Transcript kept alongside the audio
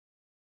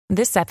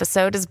This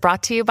episode is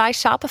brought to you by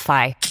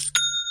Shopify.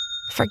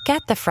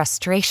 Forget the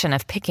frustration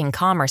of picking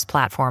commerce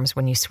platforms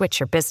when you switch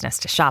your business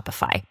to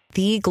Shopify,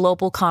 the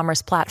global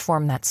commerce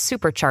platform that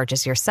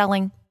supercharges your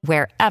selling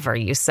wherever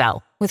you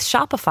sell. With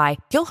Shopify,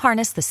 you'll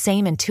harness the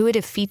same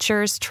intuitive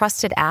features,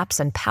 trusted apps,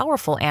 and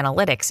powerful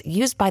analytics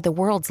used by the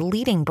world's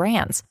leading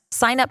brands.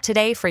 Sign up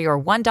today for your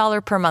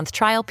 $1 per month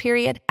trial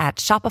period at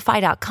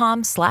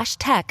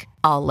shopify.com/tech,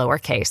 all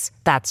lowercase.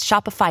 That's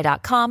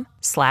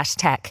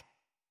shopify.com/tech.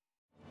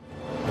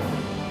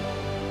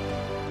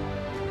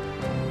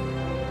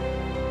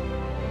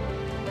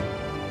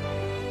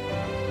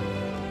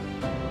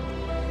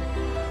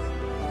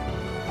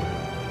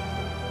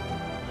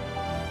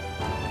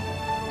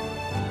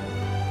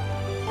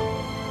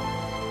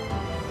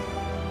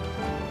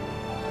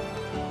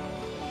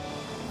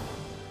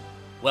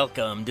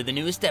 Welcome to the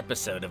newest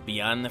episode of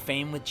Beyond the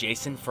Fame with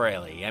Jason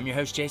Fraley. I'm your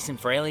host, Jason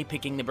Fraley,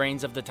 picking the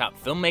brains of the top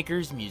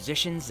filmmakers,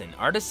 musicians, and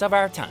artists of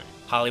our time.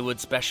 Hollywood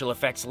special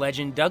effects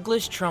legend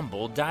Douglas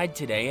Trumbull died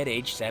today at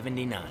age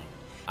 79.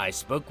 I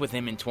spoke with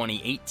him in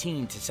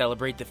 2018 to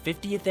celebrate the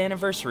 50th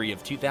anniversary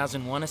of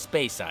 2001: A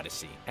Space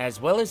Odyssey,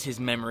 as well as his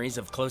memories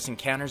of Close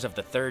Encounters of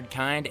the Third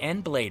Kind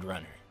and Blade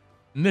Runner.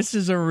 This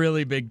is a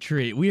really big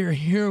treat. We are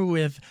here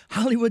with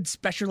Hollywood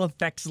special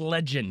effects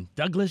legend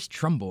Douglas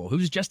Trumbull,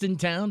 who's just in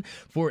town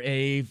for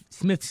a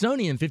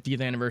Smithsonian 50th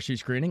anniversary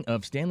screening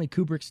of Stanley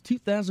Kubrick's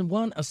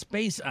 2001: A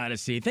Space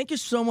Odyssey. Thank you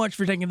so much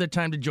for taking the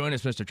time to join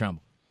us, Mr.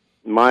 Trumbull.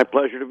 My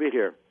pleasure to be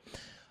here.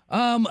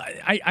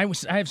 I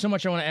have so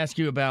much I want to ask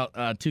you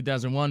about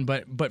 2001,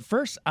 but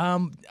first, a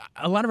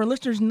lot of our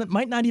listeners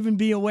might not even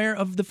be aware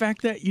of the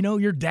fact that, you know,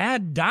 your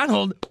dad,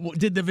 Donald,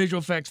 did the visual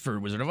effects for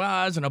Wizard of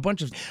Oz and a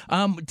bunch of...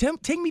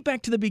 take me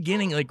back to the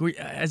beginning, like,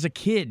 as a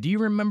kid. Do you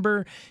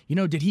remember, you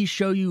know, did he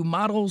show you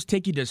models,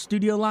 take you to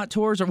studio lot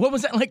tours, or what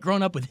was that like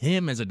growing up with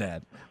him as a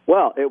dad?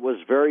 Well, it was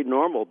very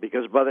normal,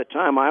 because by the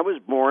time I was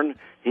born,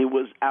 he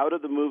was out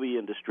of the movie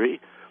industry.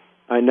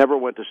 I never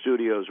went to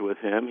studios with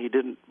him. He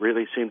didn't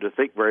really seem to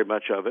think very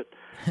much of it,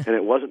 and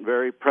it wasn't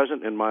very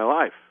present in my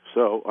life.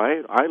 So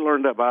I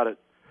learned about it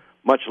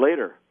much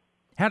later.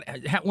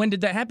 When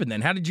did that happen then?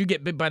 How did you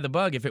get bit by the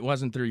bug if it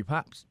wasn't through your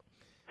pops?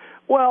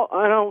 Well,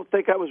 I don't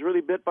think I was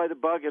really bit by the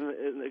bug,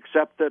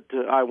 except that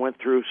I went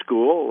through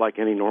school like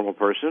any normal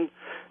person,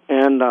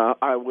 and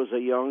I was a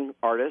young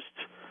artist,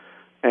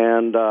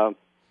 and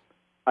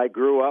I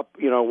grew up,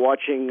 you know,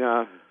 watching,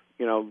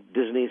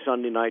 Disney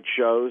Sunday night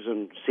shows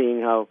and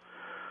seeing how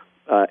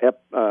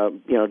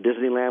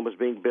Disneyland was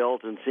being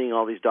built, and seeing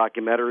all these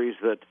documentaries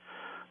that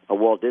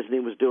Walt Disney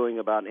was doing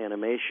about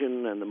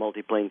animation and the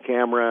multiplane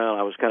camera.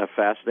 I was kind of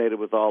fascinated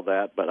with all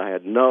that, but I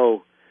had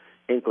no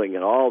inkling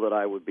at all that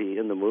I would be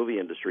in the movie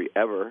industry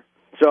ever.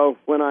 So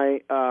when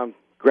I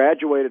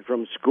graduated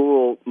from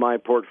school, my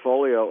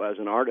portfolio as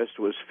an artist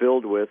was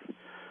filled with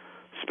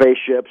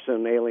spaceships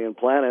and alien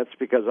planets,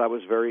 because I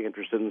was very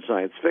interested in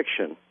science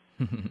fiction.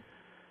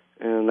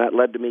 And that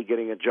led to me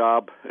getting a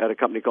job at a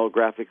company called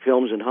Graphic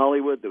Films in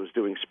Hollywood that was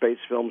doing space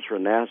films for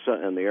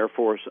NASA and the Air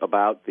Force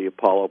about the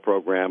Apollo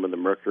program and the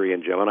Mercury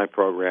and Gemini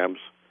programs.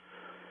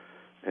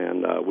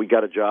 And we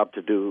got a job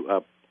to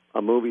do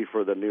a movie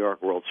for the New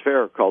York World's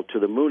Fair called To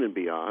the Moon and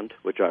Beyond,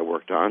 which I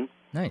worked on.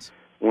 Nice.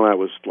 When I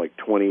was like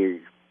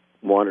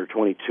 21 or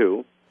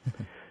 22.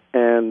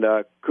 And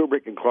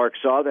Kubrick and Clark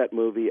saw that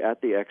movie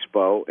at the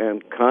expo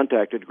and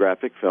contacted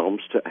Graphic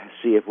Films to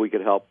see if we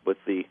could help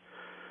with the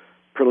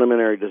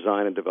preliminary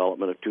design and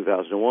development of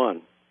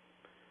 2001.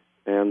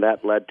 And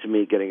that led to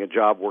me getting a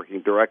job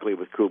working directly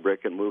with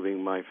Kubrick and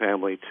moving my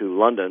family to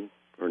London,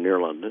 or near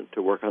London,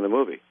 to work on the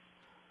movie.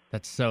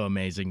 That's so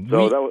amazing.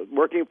 So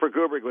working for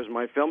Kubrick was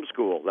my film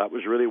school. That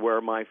was really where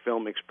my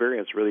film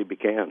experience really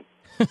began.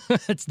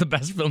 It's the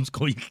best film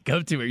school you could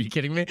go to. Are you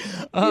kidding me?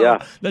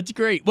 Yeah. That's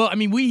great. Well, I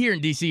mean, we here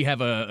in D.C.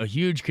 have a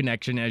huge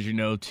connection, as you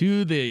know,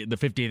 to the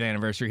 50th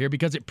anniversary here,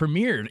 because it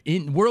premiered,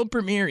 world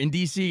premiere in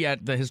D.C.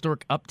 at the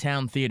historic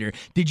Uptown Theater.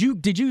 Did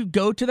you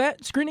go to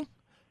that screening?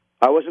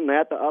 I wasn't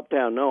at the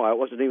Uptown, no. I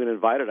wasn't even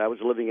invited. I was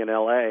living in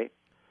L.A.,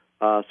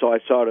 so I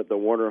saw it at the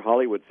Warner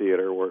Hollywood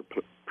Theater, where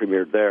it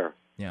premiered there.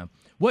 Yeah.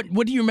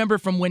 What do you remember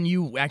from when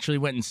you actually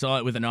went and saw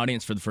it with an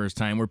audience for the first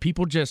time? Were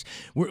people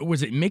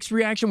was it mixed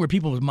reaction? Were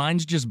people's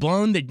minds just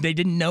blown? They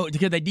didn't know,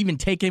 because they'd even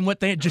take in what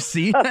they had just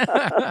seen?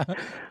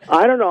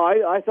 I don't know.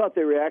 I thought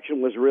the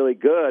reaction was really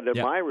good,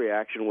 and my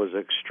reaction was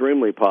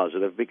extremely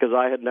positive, because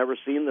I had never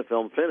seen the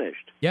film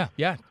finished. Yeah.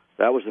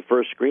 That was the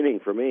first screening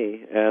for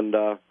me, and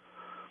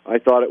I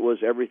thought it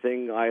was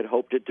everything I had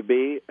hoped it to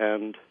be,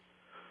 and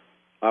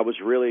I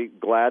was really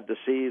glad to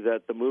see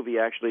that the movie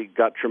actually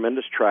got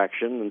tremendous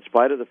traction, in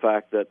spite of the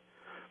fact that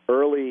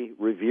early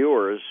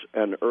reviewers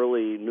and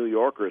early New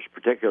Yorkers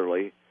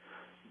particularly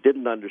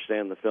didn't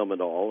understand the film at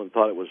all and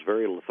thought it was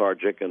very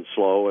lethargic and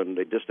slow, and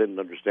they just didn't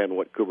understand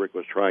what Kubrick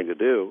was trying to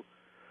do.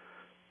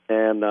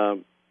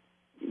 And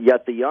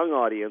yet the young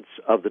audience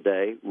of the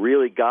day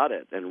really got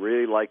it and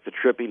really liked the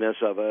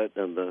trippiness of it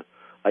and the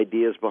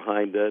ideas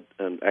behind it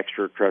and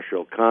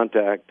extraterrestrial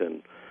contact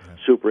and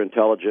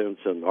superintelligence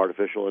and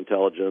artificial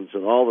intelligence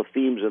and all the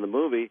themes in the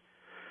movie.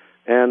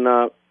 And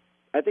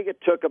I think it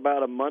took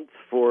about a month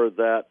for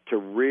that to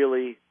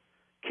really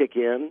kick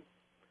in,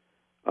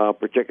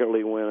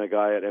 particularly when a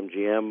guy at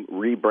MGM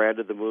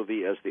rebranded the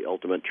movie as The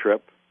Ultimate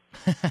Trip.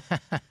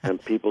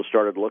 And people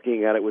started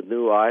looking at it with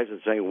new eyes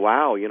and saying,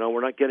 wow,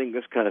 we're not getting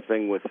this kind of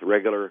thing with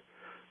regular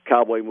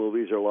cowboy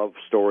movies or love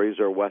stories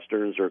or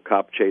westerns or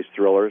cop chase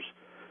thrillers.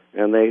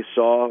 And they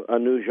saw a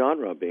new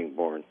genre being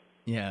born.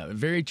 Yeah,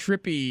 very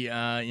trippy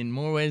in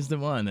more ways than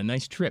one. A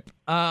nice trip.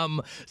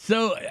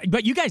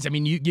 But you guys, I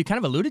mean, you kind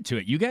of alluded to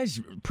it. You guys,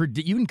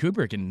 you and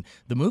Kubrick in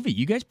the movie,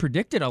 you guys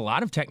predicted a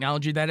lot of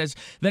technology that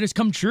has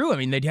come true. I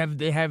mean, they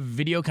have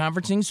video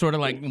conferencing sort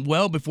of like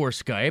well before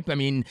Skype. I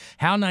mean,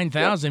 HAL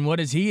 9000, what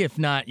is he if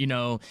not,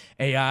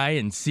 AI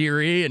and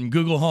Siri and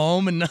Google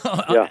Home and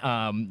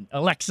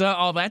Alexa,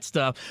 all that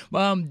stuff.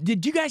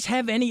 Did you guys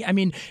have any? I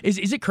mean,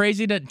 is it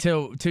crazy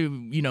to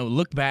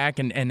look back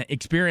and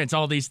experience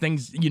all these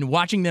things,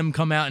 watching them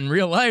come out in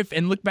real life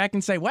and look back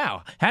and say,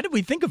 wow, how did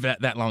we think of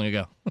that long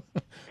ago?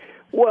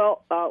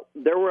 Well,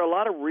 there were a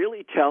lot of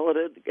really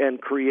talented and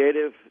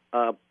creative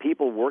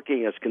people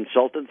working as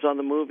consultants on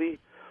the movie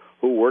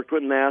who worked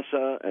with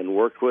NASA and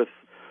worked with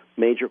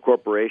major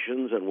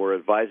corporations and were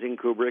advising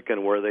Kubrick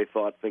and where they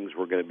thought things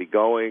were going to be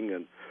going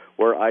and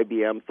where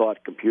IBM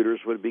thought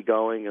computers would be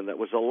going. And there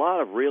was a lot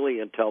of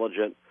really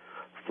intelligent,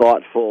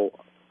 thoughtful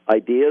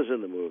ideas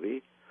in the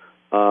movie.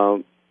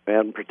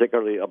 And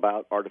particularly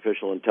about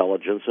artificial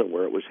intelligence and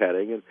where it was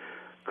heading. And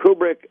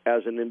Kubrick,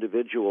 as an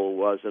individual,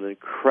 was an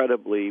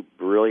incredibly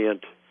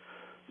brilliant,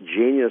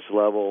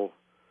 genius-level,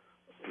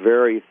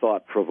 very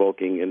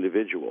thought-provoking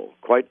individual,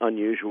 quite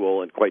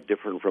unusual and quite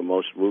different from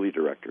most movie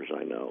directors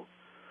I know.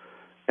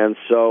 And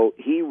so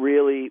he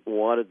really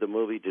wanted the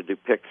movie to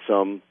depict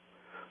some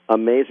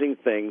amazing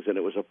things, and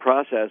it was a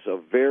process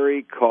of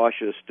very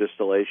cautious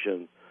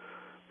distillation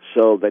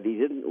so that he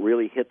didn't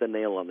really hit the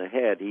nail on the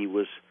head. He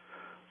was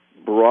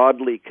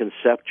broadly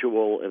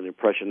conceptual and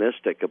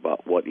impressionistic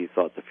about what he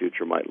thought the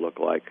future might look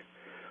like,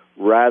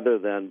 rather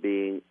than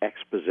being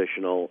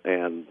expositional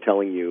and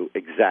telling you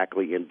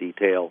exactly in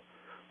detail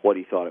what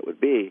he thought it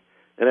would be.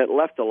 And it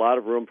left a lot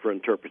of room for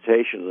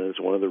interpretation, and it's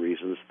one of the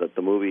reasons that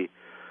the movie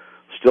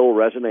still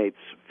resonates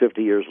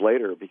 50 years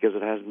later, because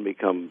it hasn't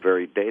become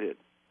very dated.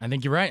 I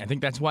think you're right. I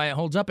think that's why it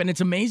holds up. And it's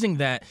amazing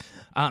that,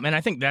 and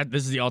I think that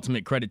this is the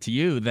ultimate credit to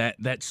you,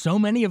 that so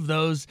many of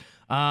those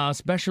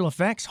special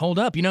effects hold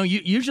up.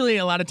 Usually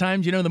a lot of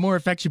times, the more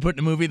effects you put in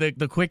a movie,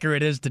 the quicker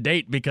it is to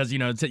date because,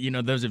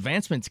 those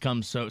advancements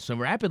come so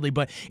rapidly.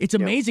 But it's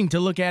amazing to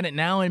look at it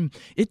now, and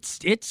it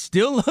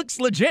still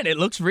looks legit. It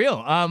looks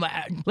real.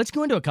 Let's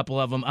go into a couple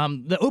of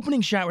them. The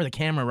opening shot where the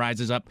camera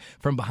rises up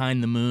from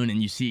behind the moon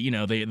and you see,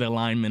 the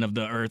alignment of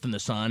the Earth and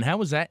the sun. How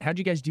was that? How'd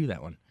you guys do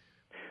that one?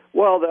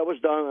 Well, that was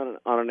done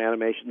on an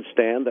animation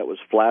stand. That was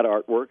flat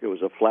artwork. It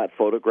was a flat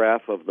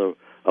photograph of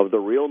the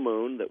real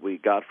moon that we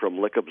got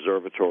from Lick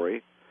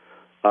Observatory.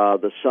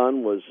 The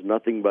sun was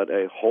nothing but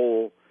a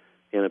hole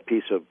in a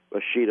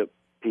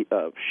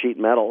sheet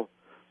metal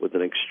with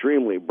an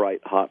extremely bright,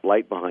 hot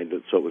light behind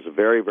it. So it was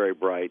very, very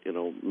bright.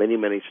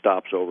 Many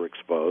stops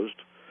overexposed.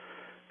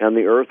 And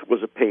the Earth was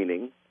a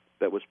painting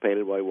that was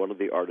painted by one of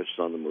the artists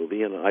on the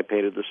movie, and I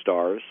painted the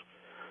stars.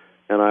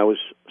 And I was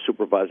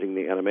supervising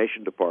the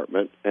animation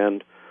department.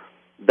 And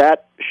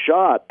that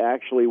shot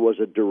actually was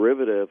a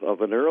derivative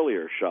of an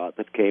earlier shot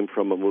that came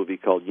from a movie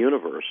called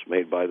Universe,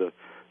 made by the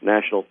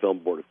National Film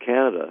Board of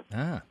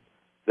Canada.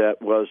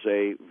 That was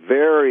a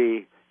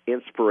very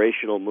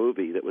inspirational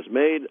movie that was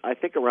made, I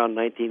think, around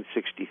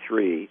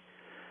 1963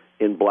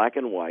 in black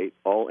and white,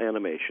 all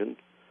animation.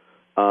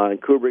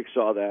 And Kubrick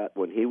saw that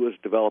when he was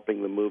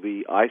developing the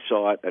movie. I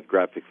saw it at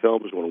Graphic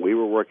Films when we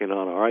were working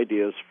on our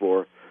ideas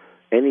for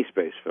any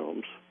space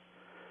films.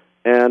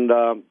 And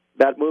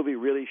that movie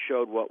really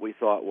showed what we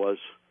thought was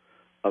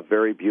a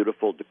very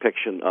beautiful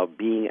depiction of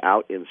being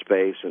out in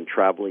space and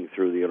traveling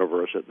through the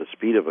universe at the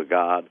speed of a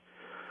god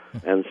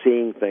and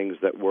seeing things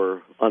that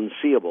were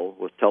unseeable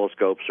with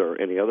telescopes or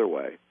any other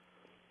way.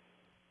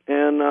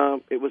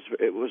 And it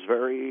was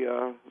very,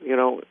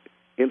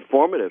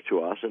 informative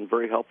to us and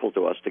very helpful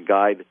to us to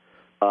guide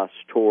us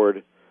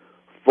toward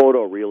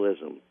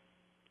photorealism.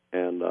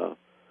 And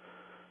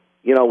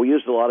we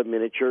used a lot of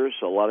miniatures.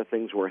 A lot of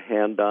things were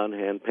hand-done,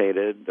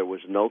 hand-painted. There was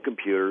no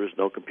computers,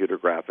 no computer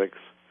graphics.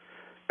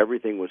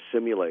 Everything was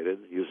simulated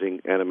using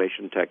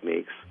animation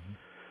techniques.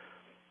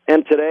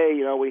 And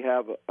today, we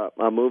have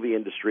a movie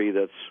industry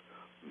that's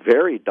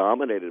very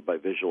dominated by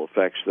visual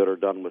effects that are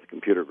done with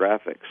computer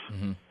graphics.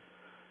 Mm-hmm.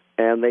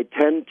 And they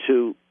tend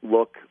to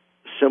look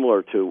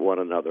similar to one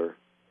another.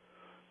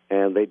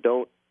 And they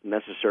don't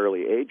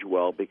necessarily age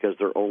well because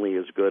they're only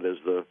as good as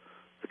the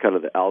kind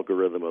of the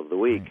algorithm of the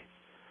week. Mm-hmm.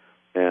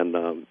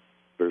 And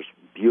there's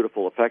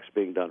beautiful effects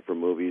being done for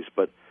movies,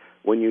 but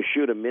when you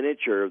shoot a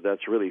miniature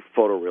that's really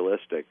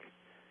photorealistic,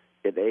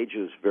 it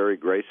ages very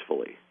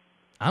gracefully.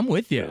 I'm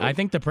with you. I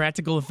think the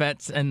practical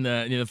effects and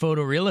the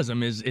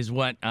photorealism is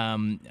what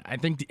I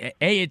think.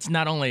 A, it's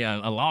not only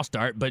a lost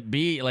art, but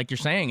B, like you're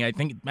saying, I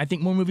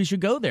think more movies should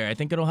go there. I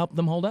think it'll help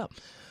them hold up.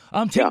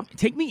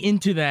 Take me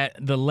into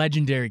the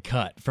legendary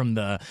cut from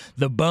the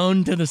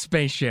bone to the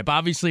spaceship.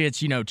 Obviously,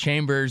 it's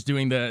Chambers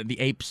doing the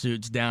ape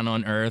suits down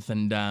on Earth,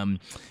 and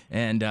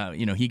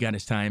he got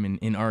his time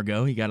in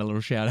Argo. He got a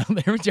little shout out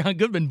there with John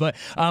Goodman. But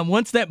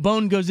once that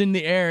bone goes in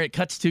the air, it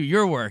cuts to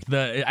your work.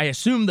 I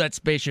assume that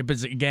spaceship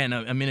is again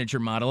a miniature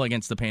model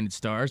against the painted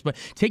stars. But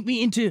take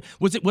me into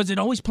was it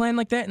always planned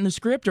like that in the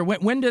script, or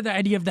when did the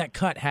idea of that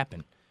cut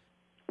happen?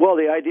 Well,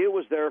 the idea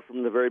was there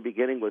from the very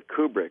beginning with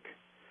Kubrick,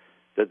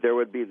 that there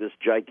would be this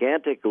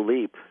gigantic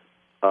leap,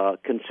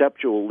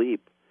 conceptual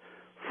leap,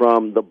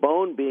 from the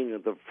bone being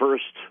the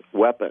first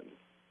weapon,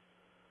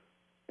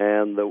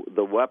 and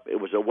it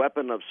was a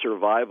weapon of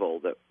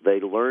survival that they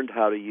learned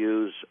how to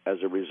use as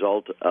a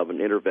result of an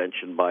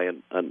intervention by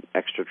an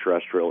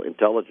extraterrestrial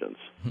intelligence,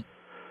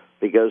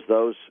 because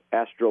those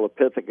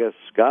Australopithecus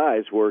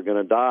guys were going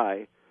to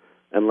die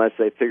unless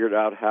they figured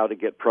out how to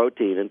get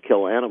protein and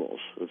kill animals.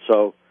 And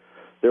so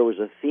there was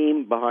a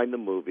theme behind the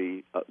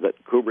movie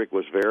that Kubrick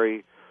was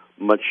very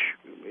much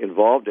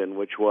involved in,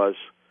 which was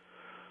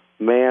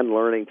man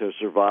learning to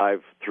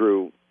survive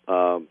through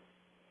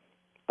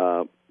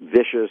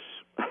vicious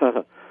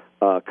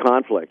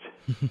conflict.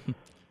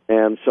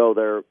 And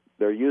so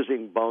they're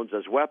using bones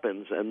as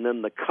weapons, and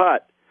then the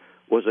cut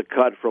was a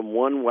cut from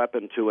one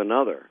weapon to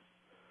another.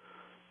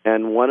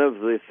 And one of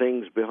the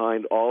things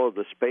behind all of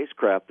the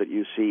spacecraft that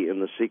you see in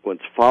the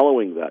sequence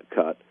following that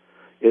cut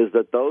is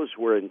that those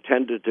were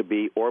intended to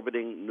be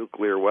orbiting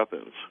nuclear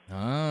weapons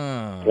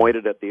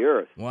pointed at the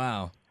Earth.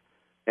 Wow.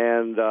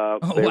 And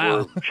they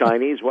were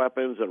Chinese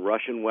weapons and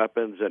Russian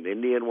weapons and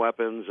Indian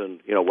weapons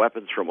and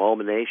weapons from all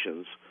the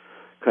nations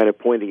kind of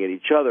pointing at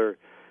each other.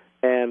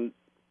 And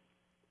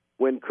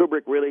when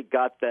Kubrick really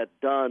got that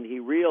done, he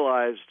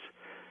realized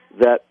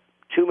that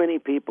too many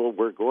people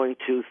were going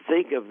to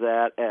think of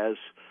that as,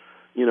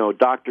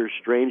 Dr.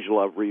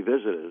 Strangelove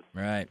revisited.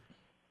 Right.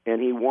 And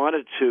he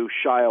wanted to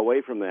shy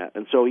away from that.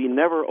 And so he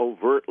never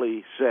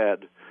overtly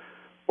said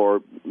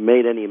or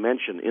made any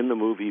mention in the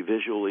movie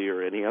visually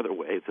or any other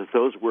way that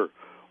those were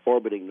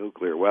orbiting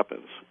nuclear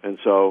weapons. And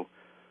so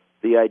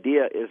the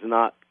idea is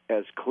not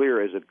as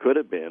clear as it could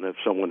have been if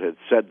someone had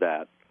said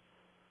that.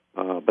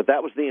 But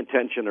that was the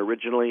intention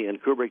originally,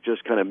 and Kubrick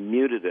just kind of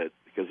muted it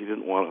because he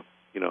didn't want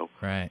to,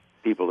 right,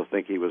 people to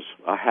think he was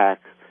a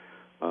hack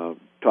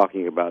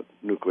talking about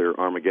nuclear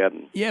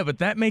Armageddon. Yeah, but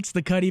that makes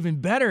the cut even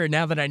better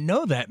now that I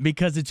know that,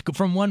 because it's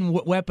from one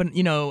weapon,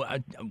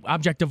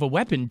 object of a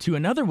weapon to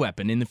another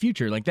weapon in the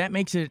future. Like, that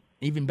makes it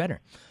even better.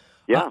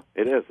 Yeah,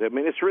 it is. I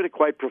mean, it's really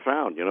quite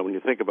profound. When you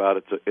think about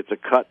it, it's a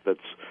cut that's,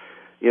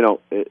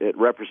 it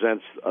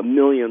represents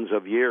millions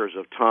of years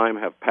of time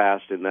have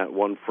passed in that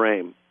one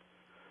frame,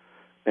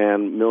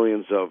 and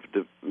millions of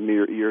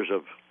years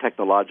of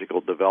technological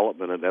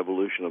development and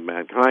evolution of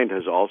mankind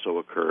has also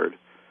occurred.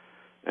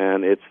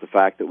 And it's the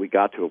fact that we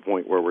got to a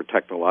point where we're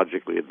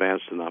technologically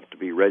advanced enough to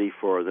be ready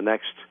for the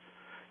next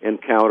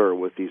encounter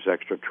with these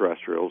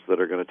extraterrestrials that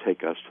are going to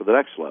take us to the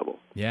next level.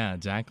 Yeah,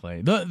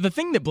 exactly. The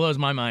thing that blows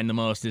my mind the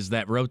most is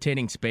that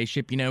rotating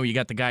spaceship. You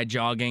got the guy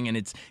jogging,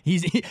 and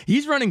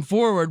he's running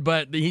forward,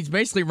 but he's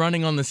basically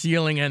running on the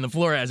ceiling and the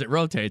floor as it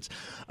rotates.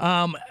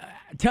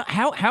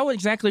 How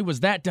exactly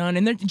was that done?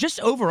 And then just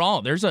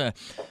overall,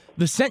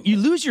 you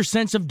lose your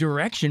sense of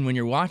direction when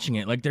you're watching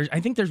it. Like, I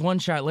think there's one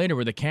shot later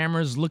where the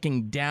camera's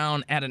looking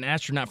down at an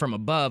astronaut from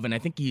above, and I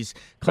think he's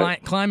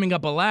climbing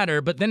up a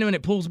ladder. But then when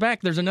it pulls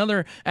back, there's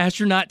another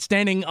astronaut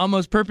standing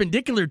almost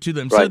perpendicular to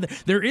them. Right.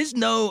 So there is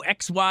no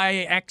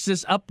XY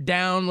axis, up,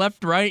 down,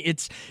 left, right.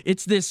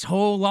 It's this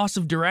whole loss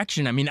of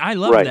direction. I mean, I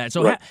love that.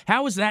 So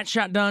how was that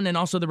shot done, and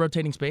also the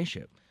rotating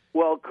spaceship?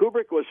 Well,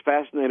 Kubrick was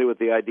fascinated with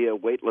the idea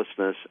of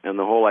weightlessness and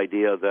the whole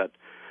idea that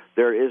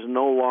there is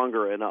no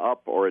longer an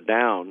up or a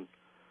down,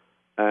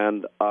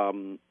 and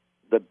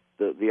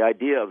the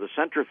idea of the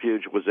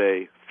centrifuge was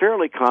a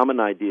fairly common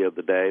idea of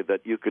the day,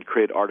 that you could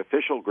create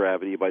artificial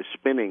gravity by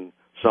spinning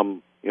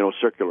some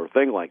circular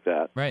thing like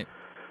that. Right.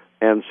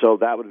 And so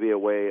that would be a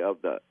way of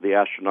the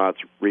astronauts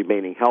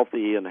remaining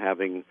healthy and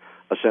having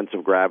a sense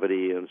of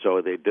gravity, and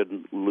so they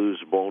didn't lose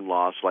bone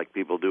loss like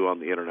people do on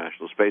the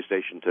International Space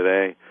Station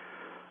today.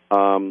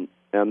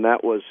 And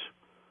that was,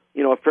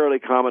 a fairly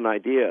common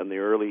idea in the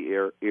early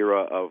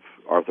era of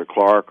Arthur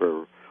Clarke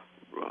or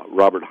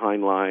Robert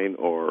Heinlein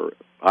or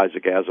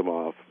Isaac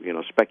Asimov.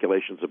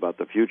 Speculations about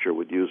the future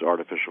would use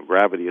artificial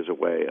gravity as a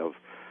way of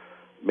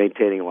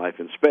maintaining life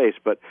in space.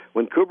 But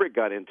when Kubrick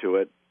got into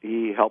it,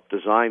 he helped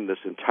design this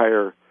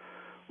entire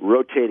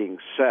rotating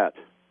set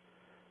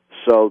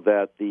so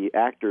that the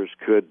actors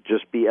could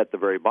just be at the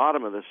very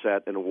bottom of the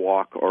set and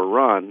walk or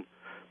run,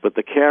 but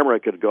the camera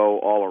could go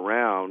all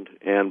around,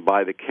 and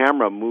by the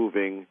camera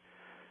moving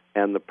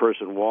and the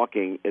person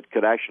walking, it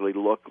could actually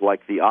look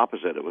like the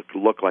opposite. It would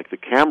look like the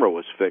camera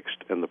was fixed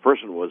and the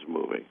person was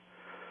moving.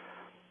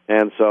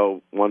 And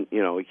so,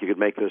 you could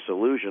make this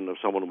illusion of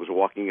someone who was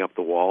walking up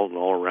the wall and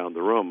all around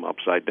the room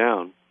upside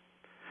down.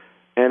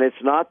 And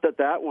it's not that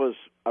was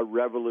a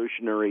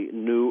revolutionary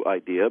new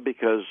idea,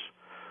 because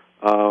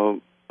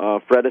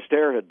Fred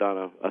Astaire had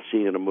done a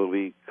scene in a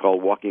movie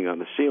called Walking on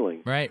the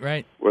Ceiling.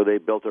 Right. Where they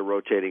built a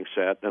rotating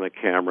set and a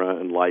camera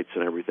and lights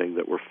and everything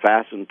that were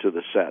fastened to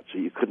the set, so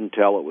you couldn't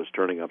tell it was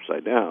turning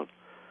upside down.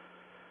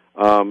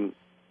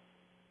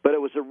 But it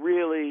was a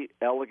really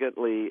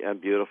elegantly and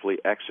beautifully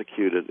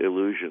executed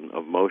illusion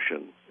of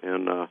motion.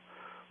 And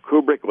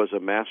Kubrick was a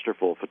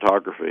masterful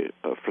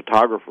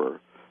photographer,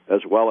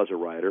 as well as a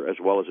writer, as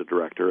well as a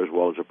director, as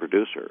well as a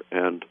producer.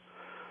 And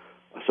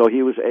so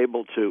he was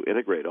able to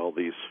integrate all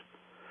these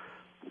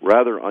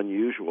rather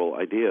unusual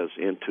ideas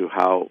into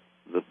how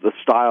the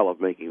style of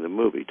making the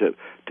movie, to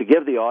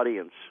give the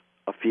audience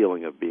a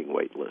feeling of being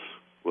weightless,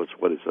 was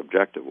what his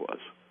objective was.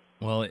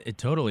 Well, it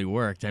totally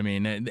worked. I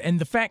mean, and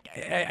the fact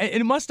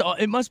it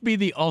must be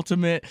the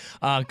ultimate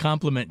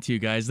compliment to you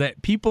guys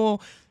that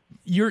people.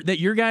 Your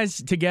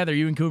guys together,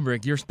 you and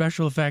Kubrick, your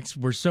special effects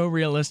were so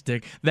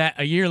realistic that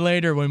a year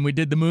later when we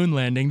did the moon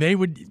landing, they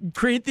would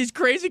create these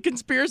crazy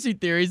conspiracy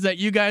theories that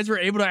you guys were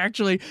able to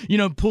actually,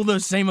 pull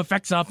those same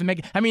effects off and make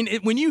it. I mean,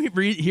 when you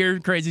hear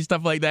crazy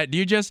stuff like that, do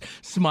you just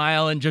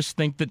smile and just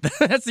think that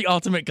that's the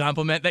ultimate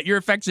compliment, that your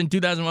effects in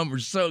 2001 were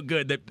so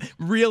good that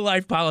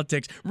real-life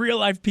politics,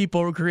 real-life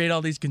people will create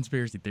all these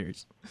conspiracy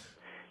theories?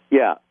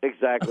 Yeah,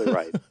 exactly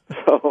right.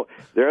 So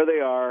there they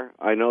are.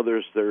 I know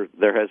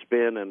there has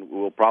been and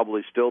will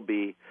probably still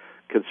be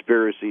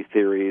conspiracy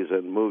theories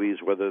and movies,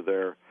 whether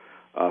they're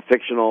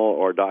fictional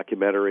or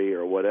documentary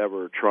or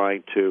whatever,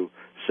 trying to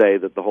say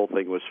that the whole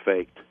thing was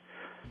faked.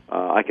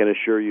 I can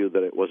assure you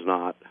that it was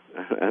not,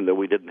 and that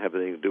we didn't have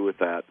anything to do with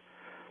that.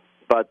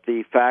 But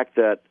the fact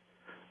that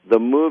the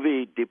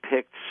movie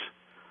depicts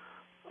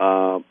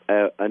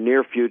a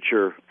near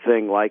future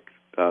thing like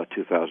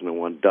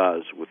 2001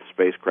 does, with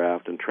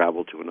spacecraft and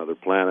travel to another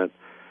planet,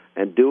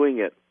 and doing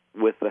it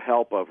with the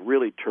help of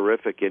really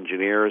terrific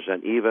engineers,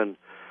 and even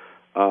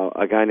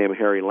a guy named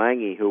Harry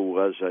Lange, who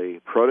was a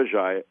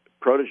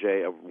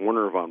protege of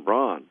Wernher von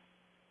Braun,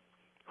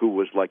 who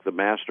was like the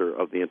master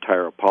of the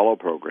entire Apollo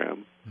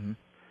program,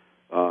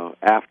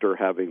 after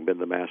having been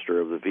the master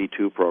of the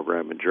V-2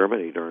 program in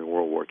Germany during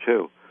World War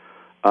II.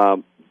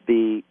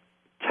 The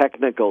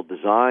technical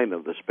design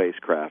of the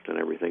spacecraft and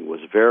everything was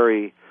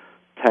very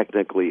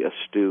technically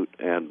astute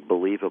and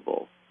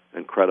believable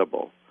and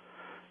credible.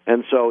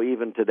 And so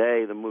even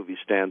today the movie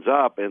stands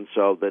up, and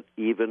so that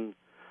even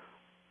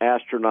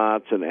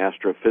astronauts and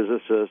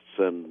astrophysicists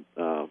and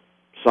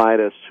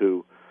scientists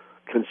who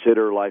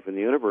consider life in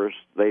the universe,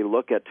 they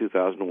look at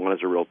 2001 as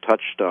a real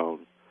touchstone,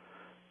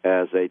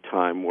 as a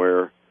time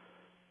where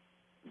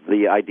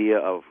the idea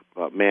of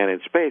man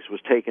in space was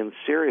taken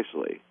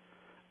seriously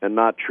and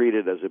not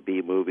treated as a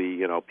B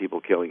movie,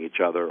 people killing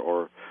each other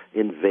or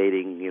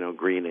invading,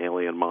 green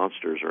alien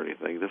monsters or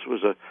anything. This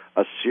was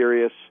a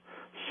serious,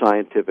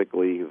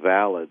 scientifically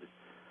valid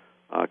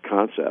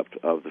concept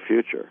of the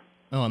future.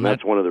 Oh, and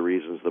that's one of the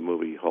reasons the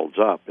movie holds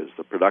up, is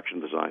the production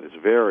design is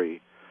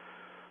very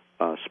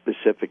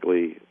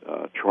specifically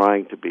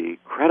trying to be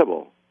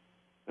credible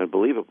and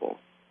believable.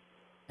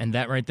 And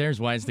that right there is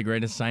why it's the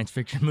greatest science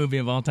fiction movie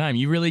of all time.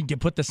 You really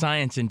put the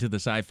science into the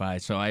sci-fi,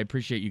 so I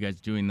appreciate you guys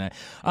doing that.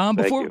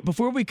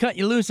 Before we cut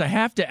you loose, I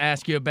have to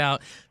ask you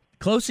about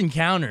Close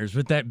Encounters,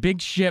 with that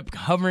big ship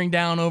hovering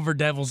down over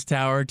Devil's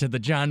Tower to the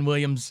John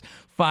Williams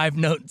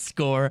 5-note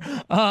score.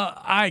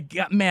 I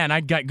got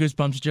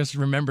goosebumps just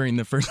remembering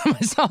the first time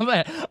I saw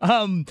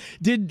that.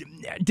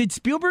 Did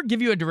Spielberg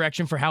give you a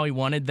direction for how he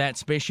wanted that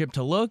spaceship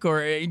to look,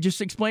 or just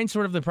explain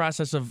sort of the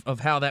process of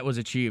how that was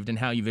achieved and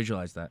how you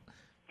visualized that?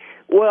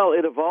 Well,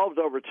 it evolved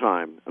over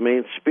time. I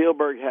mean,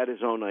 Spielberg had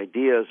his own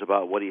ideas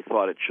about what he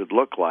thought it should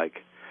look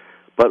like.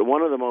 But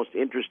one of the most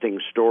interesting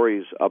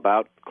stories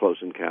about Close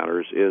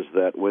Encounters is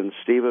that when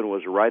Steven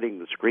was writing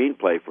the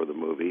screenplay for the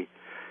movie,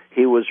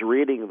 he was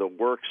reading the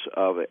works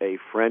of a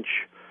French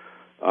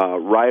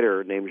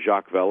writer named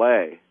Jacques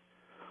Vallée,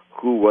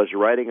 who was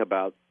writing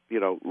about,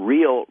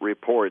 real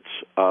reports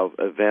of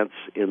events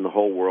in the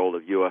whole world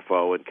of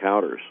UFO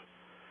encounters.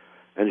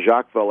 And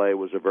Jacques Vallée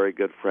was a very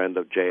good friend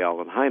of J.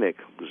 Allen Hynek,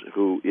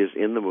 who is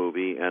in the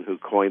movie and who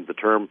coined the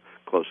term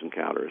Close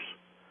Encounters.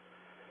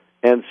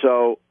 And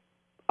so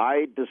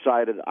I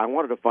decided I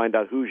wanted to find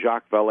out who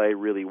Jacques Vallée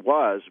really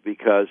was,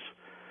 because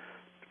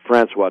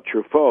Francois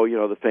Truffaut,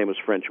 the famous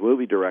French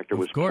movie director,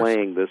 was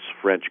playing this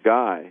French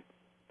guy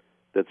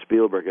that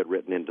Spielberg had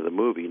written into the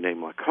movie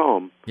named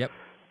Lacombe. Yep.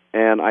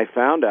 And I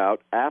found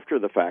out after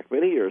the fact,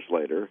 many years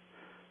later,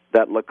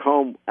 that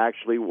Lacombe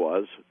actually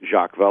was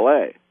Jacques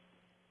Vallée.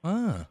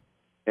 Ah.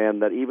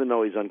 And that even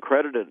though he's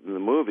uncredited in the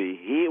movie,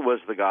 he was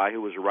the guy who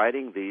was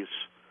writing these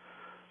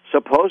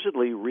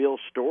supposedly real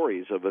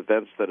stories of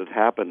events that had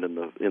happened in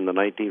the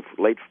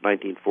late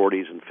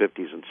 1940s and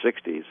 50s and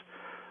 60s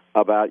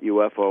about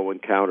UFO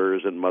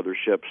encounters and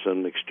motherships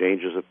and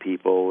exchanges of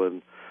people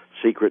and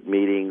secret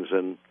meetings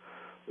and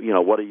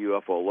what a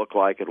UFO looked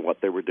like and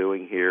what they were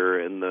doing here,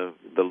 and the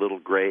little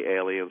gray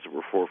aliens that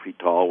were 4 feet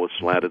tall with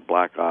slanted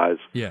black eyes.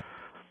 Yeah.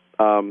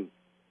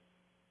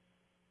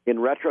 In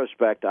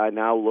retrospect, I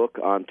now look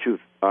on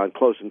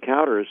Close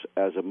Encounters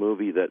as a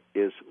movie that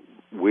is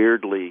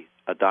weirdly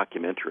a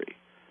documentary.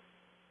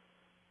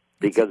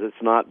 because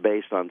it's not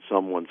based on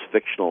someone's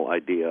fictional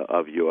idea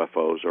of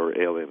UFOs or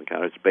alien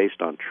encounters. It's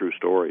based on true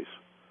stories.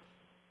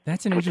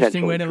 That's an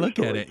interesting way to look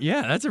at it.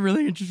 Yeah, that's a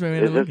really interesting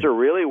way to look at it. It's a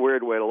really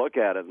weird way to look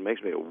at it. It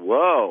makes me go,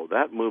 whoa,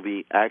 that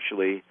movie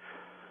actually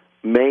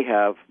may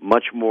have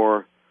much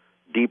more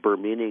deeper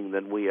meaning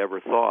than we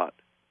ever thought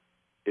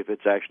if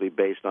it's actually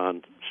based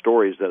on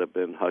stories that have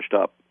been hushed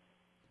up.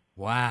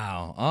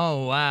 Wow.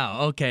 Oh,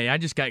 wow. Okay, I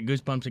just got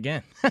goosebumps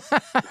again.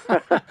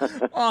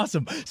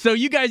 Awesome. So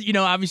you guys,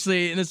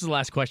 obviously, and this is the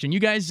last question. You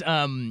guys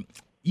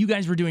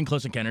were doing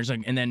Close Encounters,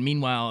 and then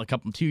meanwhile,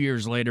 2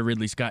 years later,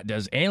 Ridley Scott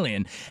does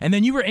Alien, and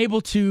then you were able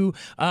to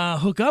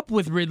hook up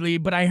with Ridley.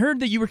 But I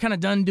heard that you were kind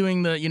of done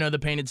doing the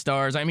painted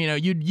stars. I mean,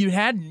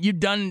 you'd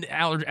done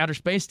outer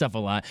space stuff a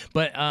lot.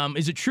 But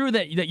is it true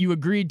that you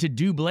agreed to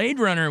do Blade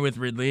Runner with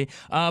Ridley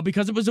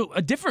because it was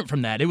different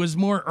from that? It was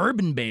more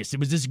urban based. It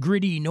was this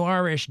gritty,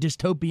 noirish,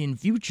 dystopian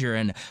future.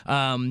 And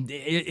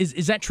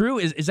is that true?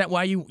 Is that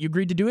why you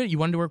agreed to do it? You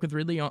wanted to work with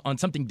Ridley on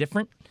something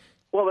different?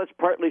 Well, that's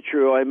partly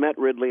true. I met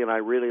Ridley, and I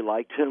really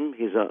liked him.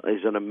 He's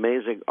an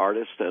amazing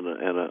artist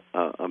and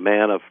a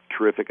man of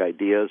terrific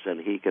ideas, and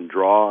he can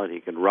draw, and he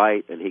can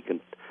write, and he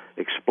can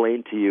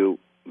explain to you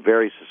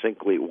very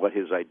succinctly what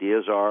his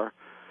ideas are.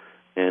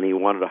 And he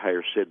wanted to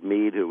hire Sid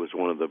Mead, who was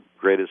one of the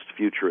greatest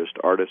futurist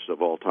artists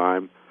of all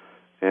time.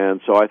 And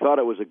so I thought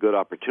it was a good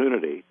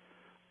opportunity.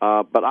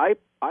 But I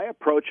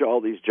approach all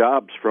these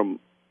jobs from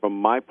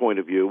my point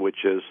of view,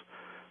 which is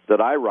that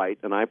I write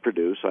and I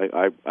produce.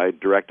 I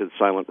directed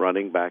Silent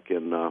Running back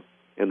in the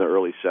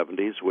early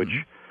 70s, which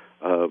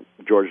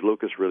George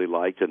Lucas really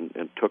liked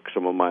and took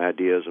some of my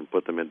ideas and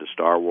put them into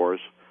Star Wars.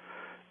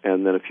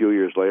 And then a few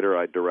years later,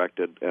 I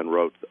directed and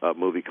wrote a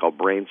movie called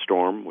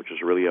Brainstorm, which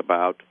is really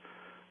about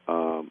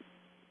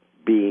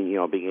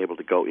being able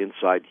to go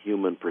inside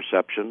human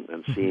perception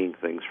and seeing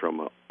things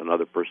from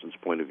another person's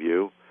point of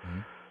view.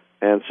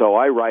 And so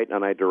I write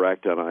and I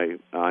direct and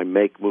I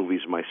make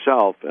movies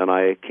myself, and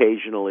I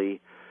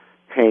occasionally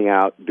hang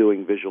out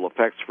doing visual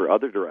effects for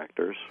other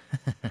directors.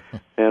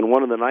 And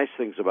one of the nice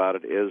things about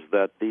it is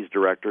that these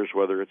directors,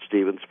 whether it's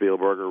Steven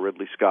Spielberg or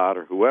Ridley Scott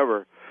or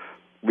whoever,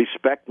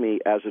 respect me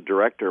as a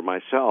director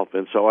myself,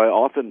 and so I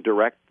often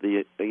direct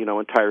the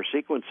entire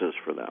sequences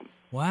for them.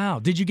 Wow.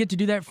 Did you get to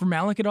do that for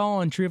Malick at all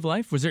on Tree of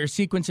Life? Was there a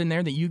sequence in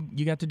there that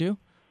you got to do?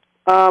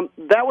 That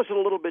was a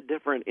little bit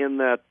different in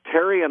that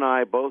Terry and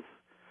I both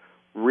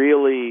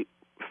really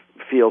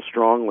feel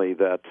strongly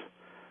that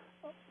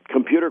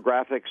computer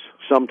graphics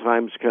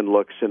sometimes can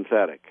look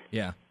synthetic.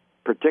 Yeah.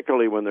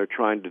 Particularly when they're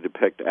trying to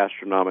depict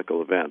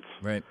astronomical events.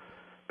 Right.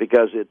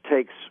 Because it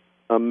takes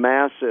a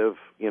massive,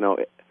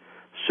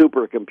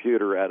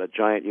 supercomputer at a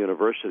giant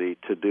university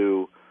to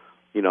do,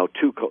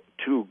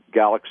 two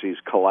galaxies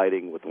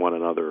colliding with one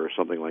another or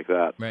something like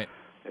that. Right.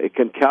 It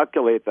can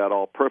calculate that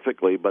all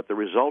perfectly, but the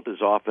result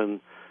is often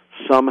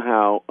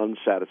somehow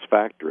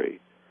unsatisfactory.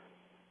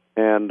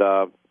 And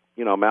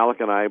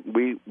Malick and I,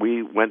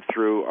 we went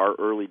through our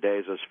early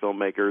days as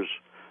filmmakers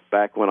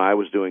back when I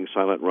was doing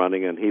Silent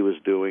Running and he was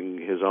doing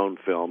his own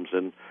films.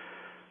 And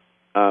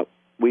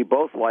we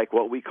both like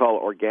what we call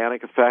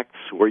organic effects,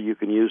 where you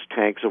can use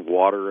tanks of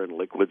water and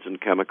liquids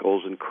and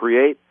chemicals and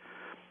create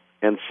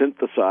and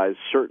synthesize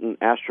certain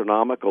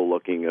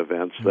astronomical-looking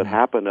events that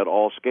happen at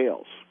all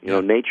scales.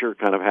 Nature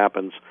kind of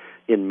happens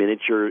in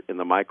miniature, in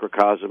the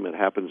microcosm. It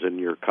happens in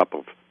your cup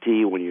of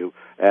tea when you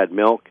add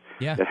milk.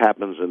 Yeah. It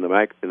happens in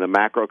the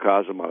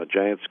macrocosm on a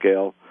giant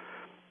scale.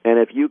 And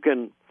if you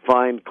can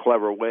find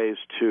clever ways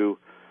to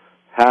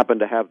happen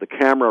to have the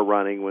camera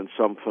running when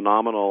some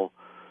phenomenal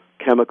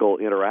chemical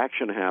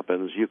interaction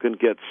happens, you can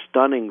get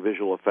stunning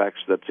visual effects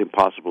that's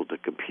impossible to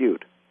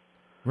compute.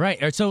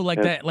 Right. So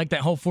that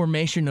whole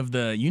formation of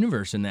the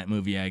universe in that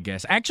movie, I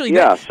guess. Actually,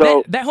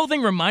 that whole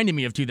thing reminded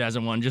me of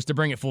 2001, just to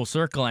bring it full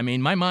circle. I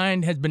mean, my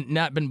mind has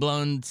not been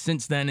blown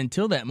since then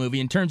until that movie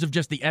in terms of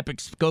just the epic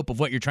scope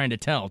of what you're trying to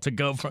tell, to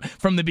go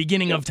from the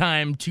beginning of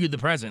time to the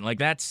present. Like,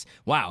 that's,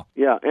 wow.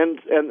 Yeah, and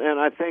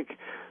I think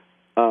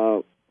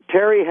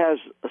Terry has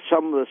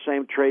some of the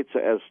same traits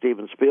as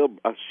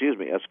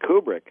as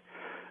Kubrick,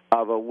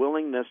 of a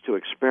willingness to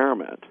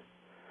experiment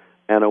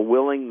and a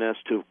willingness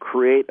to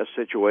create a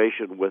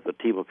situation with a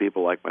team of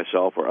people like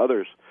myself or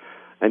others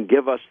and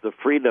give us the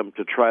freedom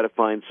to try to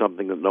find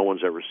something that no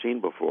one's ever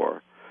seen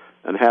before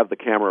and have the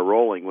camera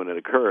rolling when it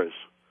occurs.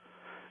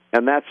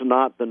 And that's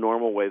not the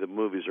normal way that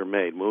movies are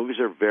made. Movies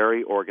are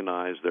very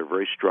organized, they're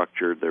very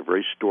structured, they're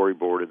very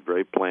storyboarded,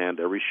 very planned.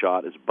 Every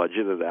shot is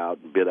budgeted out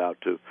and bid out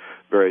to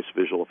various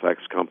visual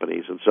effects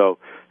companies. And so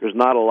there's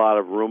not a lot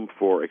of room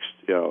for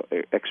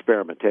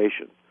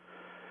experimentation.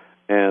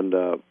 And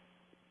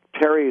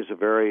Terry is a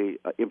very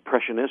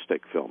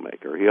impressionistic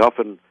filmmaker. He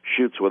often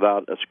shoots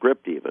without a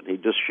script even. He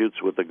just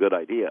shoots with a good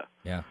idea.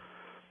 Yeah.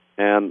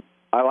 And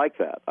I like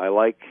that. I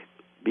like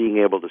being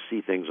able to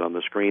see things on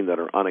the screen that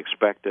are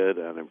unexpected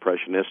and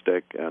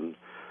impressionistic and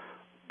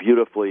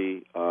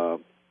beautifully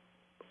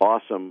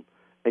awesome.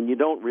 And you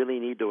don't really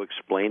need to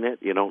explain it.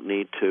 You don't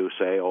need to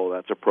say, oh,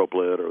 that's a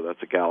proplet or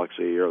that's a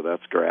galaxy or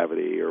that's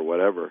gravity or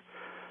whatever.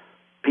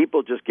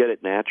 People just get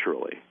it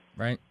naturally.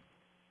 Right.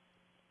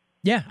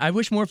 Yeah, I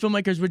wish more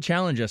filmmakers would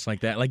challenge us like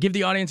that. Like, give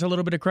the audience a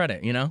little bit of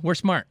credit. We're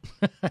smart.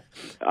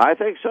 I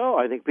think so.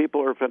 I think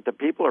people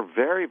are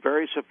very,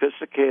 very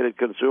sophisticated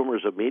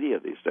consumers of media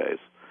these days,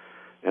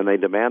 and they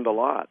demand a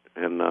lot.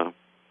 And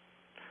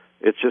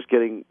it's just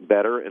getting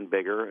better and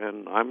bigger.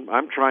 And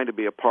I'm trying to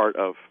be a part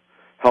of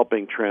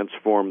helping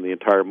transform the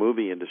entire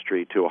movie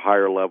industry to a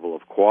higher level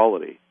of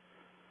quality,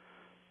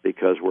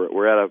 because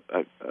we're at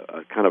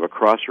a kind of a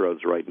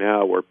crossroads right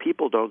now where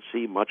people don't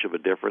see much of a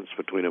difference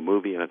between a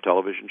movie and a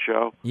television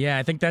show. Yeah,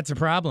 I think that's a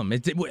problem.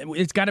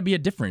 It's got to be a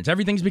difference.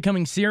 Everything's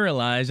becoming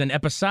serialized and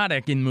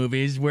episodic in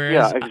movies,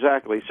 whereas... Yeah,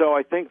 exactly. So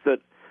I think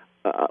that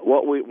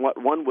what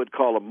one would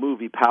call a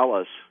movie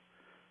palace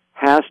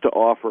has to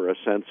offer a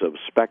sense of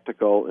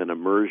spectacle and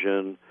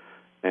immersion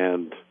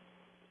and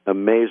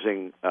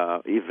amazing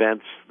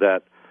events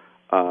that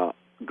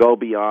go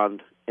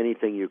beyond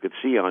anything you could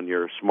see on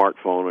your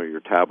smartphone or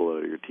your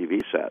tablet or your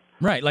TV set.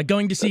 Right, like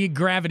going to see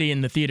Gravity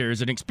in the theater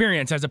is an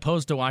experience as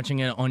opposed to watching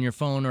it on your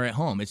phone or at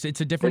home. It's a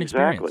different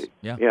experience.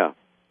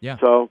 Yeah.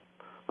 So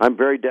I'm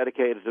very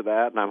dedicated to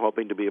that, and I'm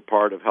hoping to be a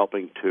part of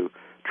helping to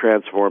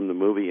transform the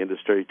movie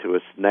industry to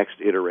its next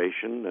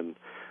iteration and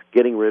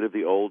getting rid of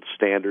the old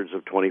standards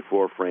of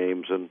 24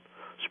 frames and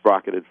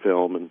sprocketed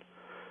film and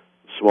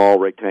small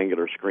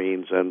rectangular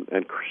screens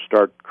and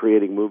start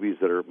creating movies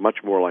that are much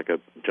more like a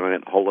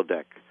giant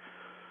holodeck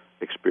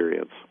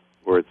experience,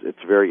 where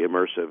it's very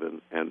immersive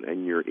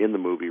and you're in the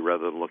movie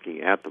rather than looking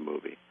at the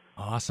movie.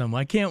 Awesome.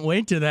 I can't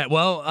wait to that.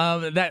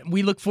 Well, that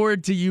we look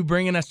forward to you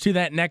bringing us to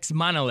that next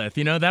monolith.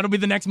 That'll be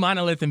the next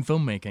monolith in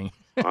filmmaking.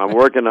 I'm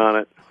working on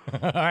it.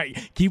 All right.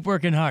 Keep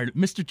working hard.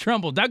 Mr.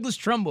 Trumbull, Douglas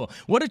Trumbull,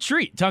 what a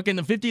treat talking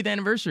the 50th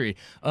anniversary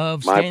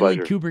of Stanley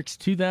Kubrick's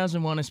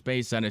 2001: A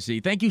Space Odyssey.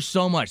 Thank you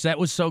so much. That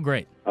was so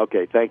great.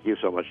 Okay. Thank you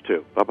so much,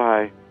 too.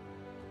 Bye-bye.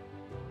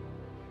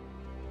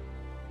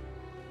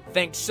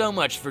 Thanks so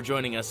much for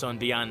joining us on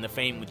Beyond the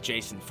Fame with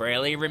Jason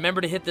Fraley.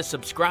 Remember to hit the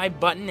subscribe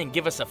button and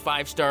give us a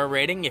 5-star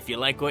rating if you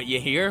like what you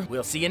hear.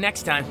 We'll see you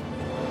next time.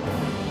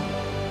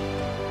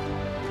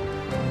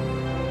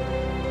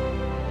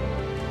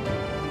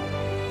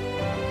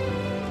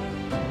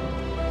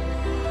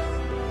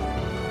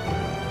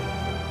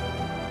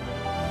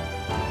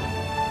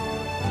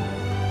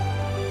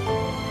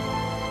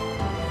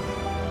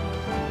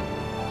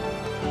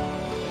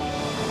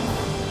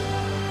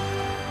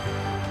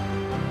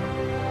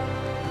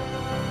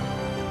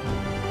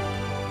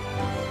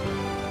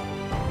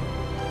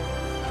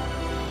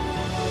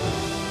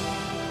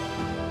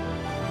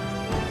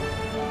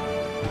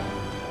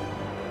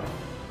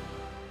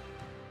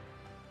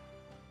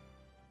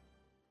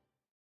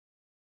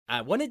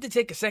 I wanted to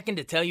take a second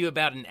to tell you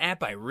about an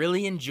app I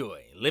really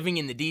enjoy. Living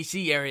in the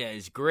DC area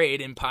is great,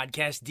 and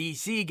Podcast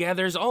DC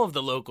gathers all of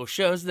the local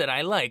shows that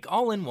I like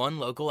all in one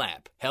local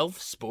app.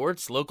 Health,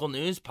 sports, local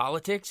news,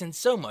 politics, and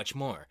so much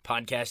more.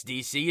 Podcast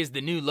DC is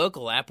the new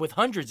local app with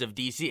hundreds of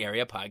DC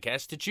area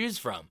podcasts to choose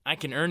from. I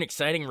can earn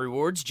exciting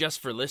rewards just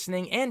for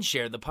listening and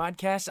share the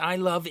podcasts I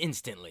love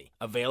instantly.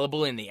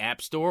 Available in the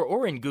App Store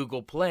or in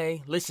Google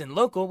Play, listen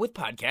local with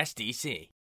Podcast DC.